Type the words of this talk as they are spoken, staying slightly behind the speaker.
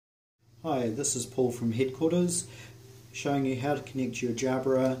Hi, this is Paul from Headquarters, showing you how to connect your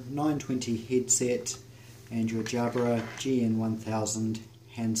Jabra 920 headset and your Jabra GN1000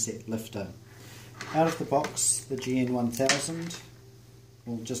 handset lifter. Out of the box, the GN1000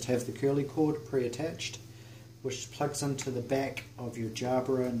 will just have the curly cord pre-attached, which plugs into the back of your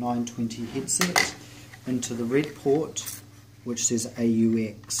Jabra 920 headset into the red port which says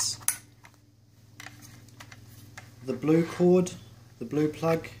AUX. The blue cord, the blue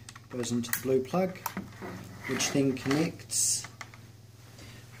plug, goes into the blue plug, which then connects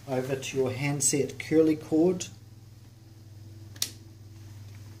over to your handset curly cord,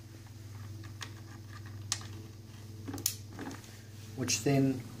 which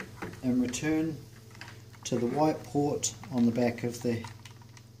then in return to the white port on the back of the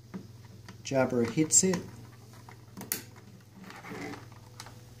Jabra headset.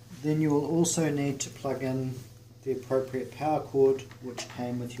 Then you will also need to plug in the appropriate power cord which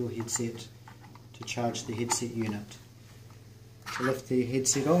came with your headset to charge the headset unit. To lift the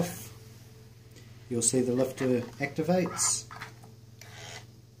headset off, you'll see the lifter activates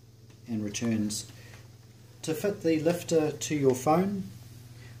and returns. To fit the lifter to your phone,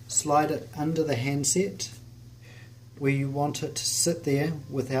 slide it under the handset where you want it to sit there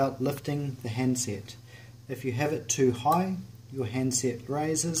without lifting the handset. If you have it too high, your handset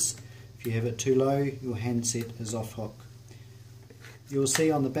raises. If you have it too low, your handset is off hook. You'll see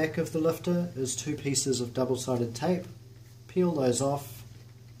on the back of the lifter is two pieces of double-sided tape. Peel those off,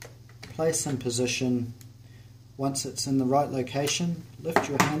 place in position. Once it's in the right location, lift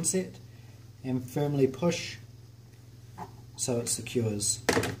your handset and firmly push so it secures.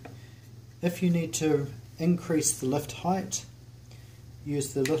 If you need to increase the lift height,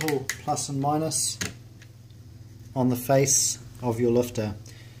 use the little plus and minus on the face of your lifter.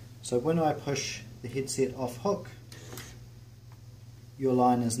 So when I push the headset off hook, your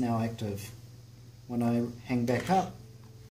line is now active. When I hang back up,